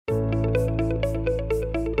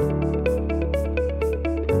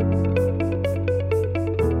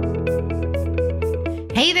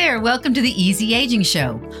Hey there, welcome to the Easy Aging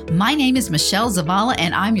Show. My name is Michelle Zavala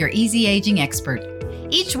and I'm your easy aging expert.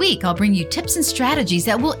 Each week, I'll bring you tips and strategies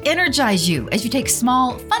that will energize you as you take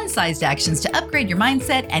small, fun-sized actions to upgrade your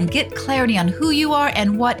mindset and get clarity on who you are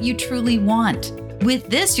and what you truly want. With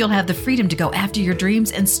this, you'll have the freedom to go after your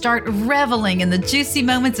dreams and start reveling in the juicy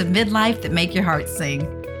moments of midlife that make your heart sing.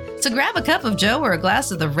 So grab a cup of Joe or a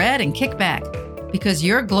glass of the red and kick back, because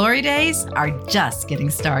your glory days are just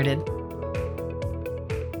getting started.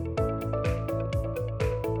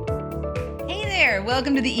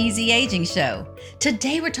 Welcome to the Easy Aging Show.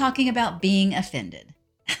 Today we're talking about being offended.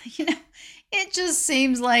 It just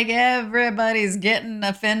seems like everybody's getting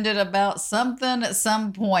offended about something at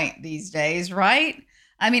some point these days, right?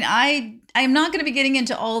 I'm not going to be getting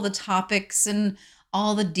into all the topics and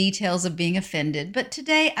all the details of being offended, but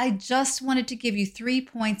today I just wanted to give you 3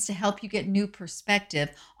 points to help you get new perspective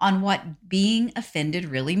on what being offended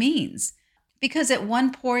really means. Because at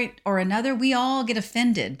one point or another, we all get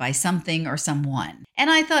offended by something or someone.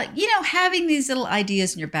 And I thought, having these little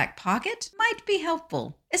ideas in your back pocket might be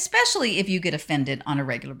helpful, especially if you get offended on a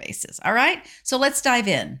regular basis. All right, so let's dive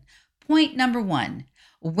in. Point number 1,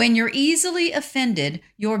 when you're easily offended,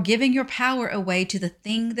 you're giving your power away to the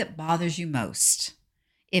thing that bothers you most.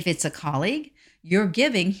 If it's a colleague, you're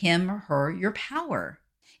giving him or her your power.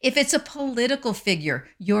 If it's a political figure,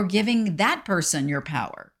 you're giving that person your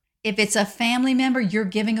power. If it's a family member, you're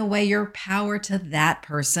giving away your power to that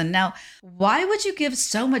person. Now, why would you give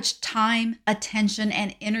so much time, attention,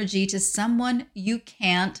 and energy to someone you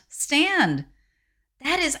can't stand?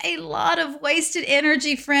 That is a lot of wasted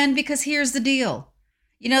energy, friend, because here's the deal.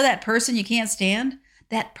 That person you can't stand,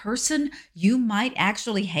 that person you might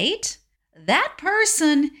actually hate, that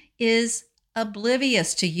person is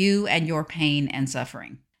oblivious to you and your pain and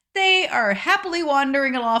suffering. They are happily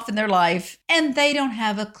wandering off in their life, and they don't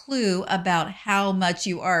have a clue about how much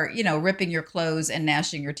you are, ripping your clothes and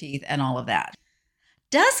gnashing your teeth and all of that.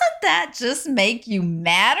 Doesn't that just make you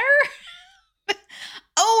madder?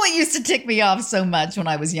 It used to tick me off so much when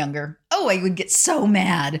I was younger. I would get so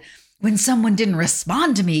mad when someone didn't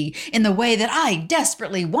respond to me in the way that I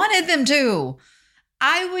desperately wanted them to.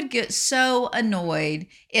 I would get so annoyed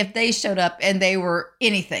if they showed up and they were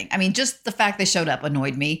anything. Just the fact they showed up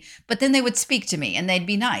annoyed me, but then they would speak to me and they'd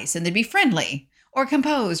be nice and they'd be friendly or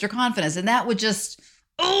composed or confident. And that would just,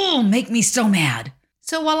 make me so mad.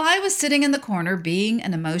 So while I was sitting in the corner being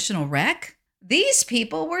an emotional wreck, these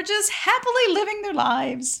people were just happily living their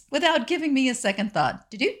lives without giving me a second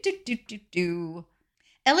thought.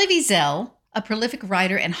 Elie Wiesel, a prolific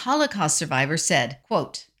writer and Holocaust survivor, said,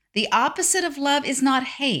 quote, "The opposite of love is not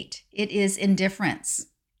hate, it is indifference,"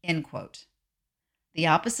 end quote. The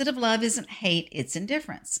opposite of love isn't hate, it's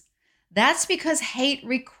indifference. That's because hate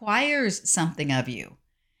requires something of you.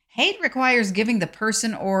 Hate requires giving the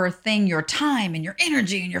person or thing your time and your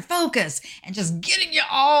energy and your focus and just getting you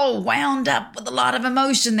all wound up with a lot of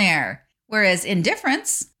emotion there. Whereas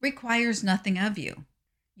indifference requires nothing of you.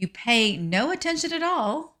 You pay no attention at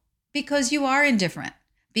all because you are indifferent.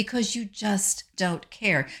 Because you just don't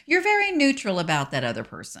care. You're very neutral about that other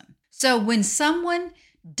person. So when someone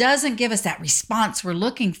doesn't give us that response we're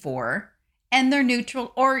looking for, and they're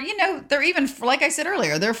neutral, or, they're even, like I said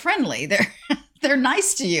earlier, they're friendly, they're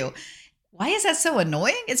nice to you. Why is that so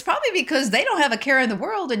annoying? It's probably because they don't have a care in the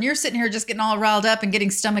world, and you're sitting here just getting all riled up and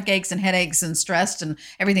getting stomach aches and headaches and stressed and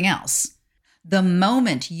everything else. The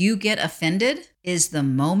moment you get offended is the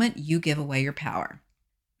moment you give away your power.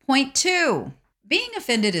 Point 2. Being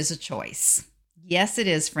offended is a choice. Yes, it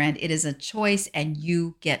is, friend. It is a choice and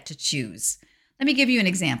you get to choose. Let me give you an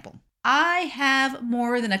example. I have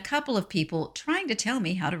more than a couple of people trying to tell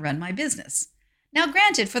me how to run my business. Now,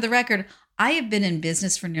 granted, for the record, I have been in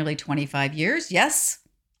business for nearly 25 years. Yes,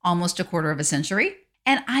 almost a quarter of a century.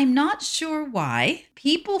 And I'm not sure why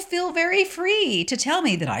people feel very free to tell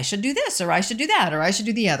me that I should do this or I should do that or I should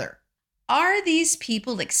do the other. Are these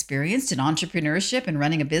people experienced in entrepreneurship and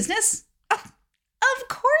running a business? Of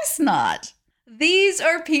course not. These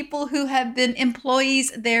are people who have been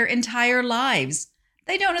employees their entire lives.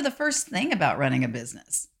 They don't know the first thing about running a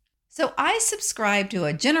business. So I subscribe to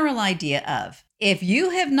a general idea of, if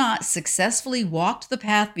you have not successfully walked the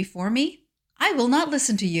path before me, I will not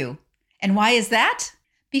listen to you. And why is that?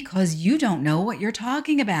 Because you don't know what you're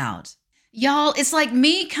talking about. Y'all, it's like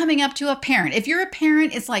me coming up to a parent. If you're a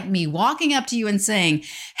parent, it's like me walking up to you and saying,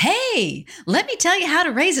 "Hey, let me tell you how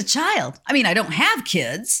to raise a child." I don't have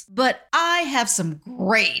kids, but I have some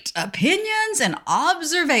great opinions and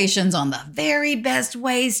observations on the very best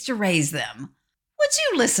ways to raise them. Would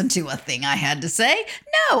you listen to a thing I had to say?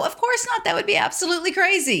 No, of course not. That would be absolutely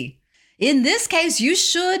crazy. In this case, you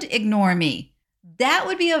should ignore me. that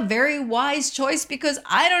would be a very wise choice because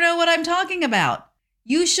I don't know what I'm talking about.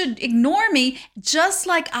 You should ignore me just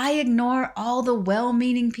like I ignore all the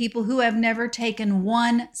well-meaning people who have never taken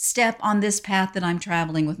one step on this path that I'm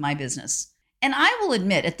traveling with my business. And I will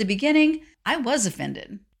admit, at the beginning, I was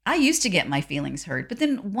offended. I used to get my feelings hurt, but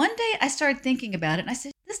then one day I started thinking about it and I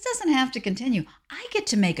said, this doesn't have to continue. I get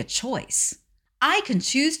to make a choice. I can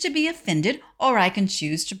choose to be offended or I can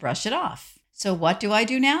choose to brush it off. So what do I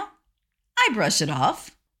do now? I brush it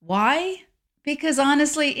off. Why? Because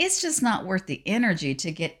honestly, it's just not worth the energy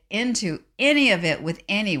to get into any of it with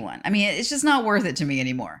anyone. I mean, it's just not worth it to me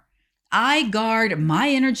anymore. I guard my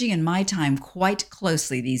energy and my time quite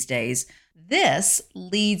closely these days. This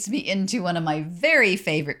leads me into one of my very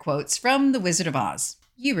favorite quotes from The Wizard of Oz.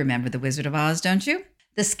 You remember The Wizard of Oz, don't you?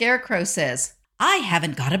 The Scarecrow says, "I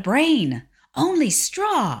haven't got a brain, only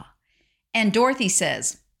straw." And Dorothy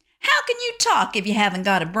says, "How can you talk if you haven't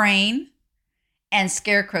got a brain?" And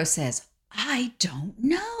Scarecrow says, "I don't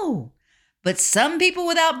know. But some people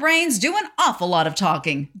without brains do an awful lot of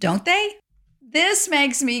talking, don't they?" This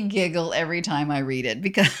makes me giggle every time I read it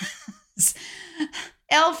because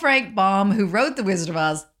L. Frank Baum, who wrote The Wizard of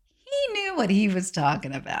Oz, he knew what he was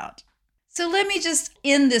talking about. So let me just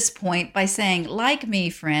end this point by saying, like me,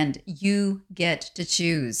 friend, you get to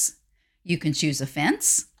choose. You can choose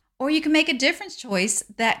offense, or you can make a different choice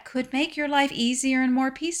that could make your life easier and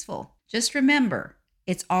more peaceful. Just remember,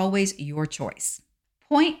 it's always your choice.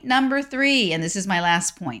 Point number 3, and this is my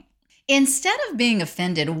last point. Instead of being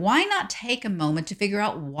offended, why not take a moment to figure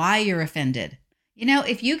out why you're offended? You know,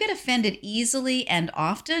 if you get offended easily and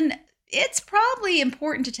often, it's probably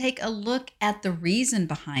important to take a look at the reason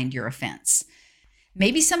behind your offense.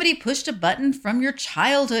 Maybe somebody pushed a button from your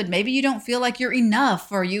childhood. Maybe you don't feel like you're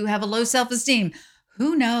enough or you have a low self-esteem.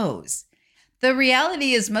 Who knows? The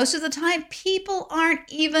reality is most of the time, people aren't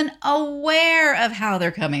even aware of how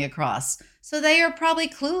they're coming across. So they are probably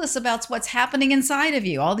clueless about what's happening inside of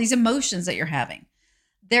you, all these emotions that you're having.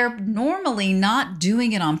 They're normally not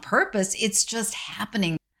doing it on purpose. It's just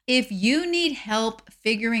happening. If you need help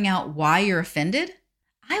figuring out why you're offended,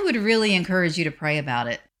 I would really encourage you to pray about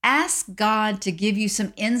it. Ask God to give you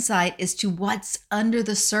some insight as to what's under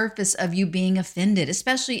the surface of you being offended,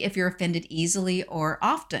 especially if you're offended easily or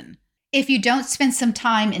often. If you don't spend some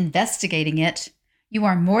time investigating it, you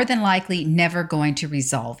are more than likely never going to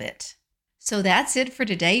resolve it. So that's it for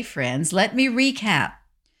today, friends. Let me recap.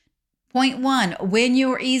 Point 1, when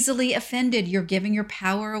you're easily offended, you're giving your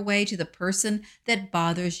power away to the person that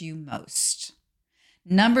bothers you most.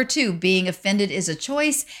 Number 2, being offended is a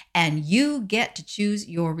choice and you get to choose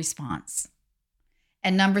your response.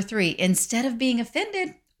 And number 3, instead of being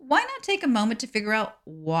offended, why not take a moment to figure out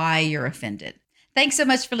why you're offended? Thanks so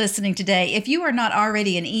much for listening today. If you are not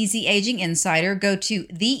already an Easy Aging Insider, go to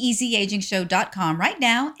theeasyagingshow.com right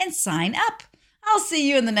now and sign up. I'll see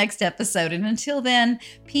you in the next episode. And until then,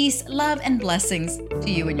 peace, love, and blessings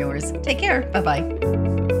to you and yours. Take care. Bye-bye.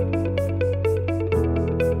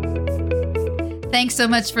 Thanks so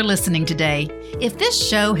much for listening today. If this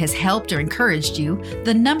show has helped or encouraged you,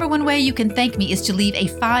 the number one way you can thank me is to leave a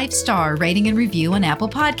 5-star rating and review on Apple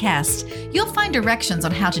Podcasts. You'll find directions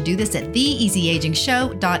on how to do this at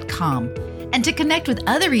theeasyagingshow.com. And to connect with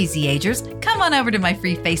other Easy Agers, come on over to my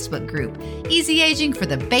free Facebook group, Easy Aging for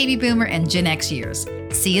the Baby Boomer and Gen X years.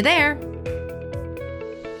 See you there.